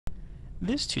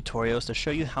This tutorial is to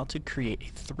show you how to create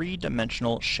a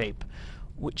three-dimensional shape.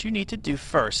 What you need to do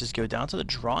first is go down to the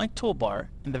drawing toolbar,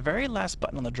 and the very last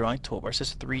button on the drawing toolbar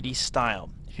says 3D Style.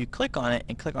 If you click on it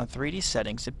and click on 3D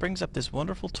Settings, it brings up this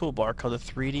wonderful toolbar called the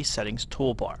 3D Settings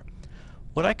toolbar.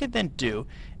 What I could then do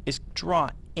is draw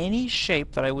any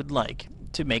shape that I would like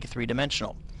to make it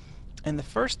three-dimensional. And the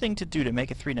first thing to do to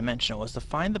make it three-dimensional is to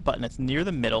find the button that's near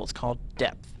the middle. It's called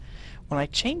Depth. When I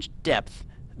change depth,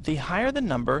 the higher the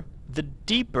number, the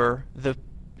deeper the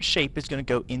shape is going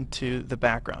to go into the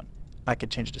background. I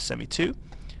could change it to 72,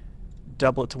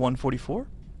 double it to 144,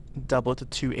 double it to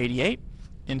 288,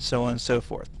 and so on and so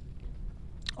forth.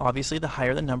 Obviously, the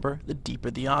higher the number, the deeper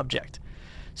the object.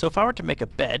 So if I were to make a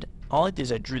bed, all I did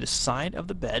is I drew the side of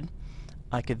the bed.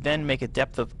 I could then make a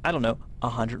depth of,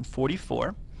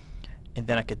 144, and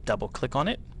then I could double click on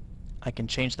it. I can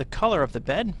change the color of the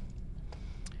bed,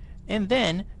 and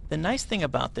then the nice thing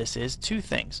about this is two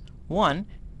things. One,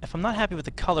 if I'm not happy with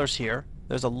the colors here,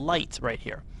 there's a light right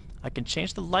here. I can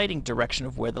change the lighting direction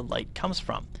of where the light comes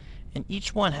from. And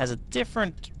each one has a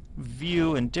different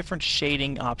view and different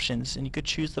shading options, and you could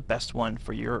choose the best one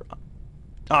for your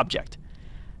object.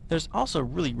 There's also a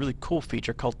really cool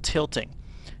feature called tilting.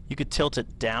 You could tilt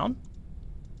it down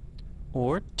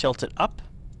or tilt it up.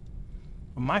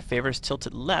 My favorite is tilt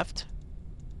it left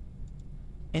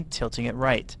and tilting it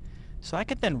right. So I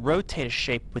could then rotate a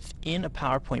shape within a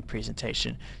PowerPoint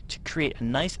presentation to create a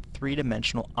nice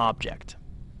three-dimensional object.